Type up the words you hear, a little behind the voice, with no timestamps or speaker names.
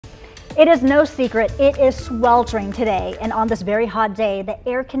It is no secret, it is sweltering today, and on this very hot day, the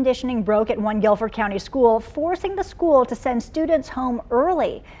air conditioning broke at one Guilford County school, forcing the school to send students home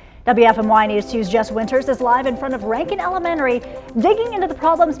early. WFMY News 2's Jess Winters is live in front of Rankin Elementary, digging into the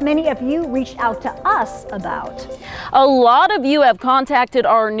problems many of you reached out to us about. A lot of you have contacted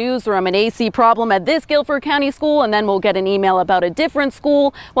our newsroom, an AC problem at this Guilford County school, and then we'll get an email about a different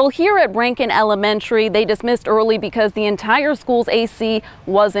school. Well, here at Rankin Elementary, they dismissed early because the entire school's AC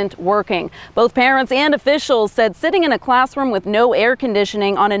wasn't working. Both parents and officials said sitting in a classroom with no air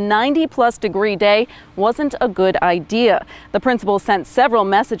conditioning on a 90-plus degree day wasn't a good idea. The principal sent several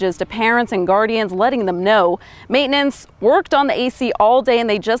messages to parents and guardians letting them know. Maintenance worked on the AC all day and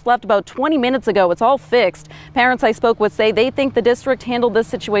they just left about 20 minutes ago. It's all fixed. Parents I spoke with say they think the district handled this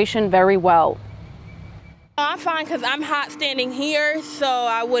situation very well. I'm fine because I'm hot standing here, so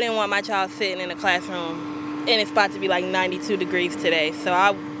I wouldn't want my child sitting in a classroom and it's about to be like 92 degrees today, so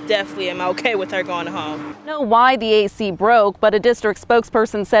I definitely am okay with her going home. I don't know why the AC broke, but a district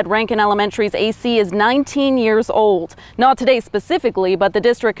spokesperson said Rankin Elementary's AC is 19 years old. Not today specifically, but the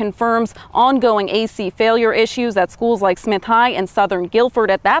district confirms ongoing AC failure issues at schools like Smith High and Southern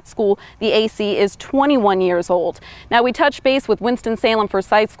Guilford. At that school, the AC is 21 years old. Now, we touched base with Winston-Salem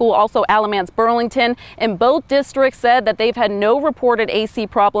Forsyth School, also Alamance Burlington, and both districts said that they've had no reported AC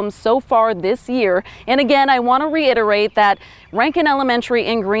problems so far this year. And again, I want to reiterate that Rankin Elementary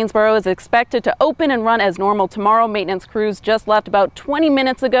in Greensboro is expected to open and run as normal tomorrow. Maintenance crews just left about 20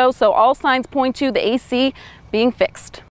 minutes ago, so all signs point to the AC being fixed.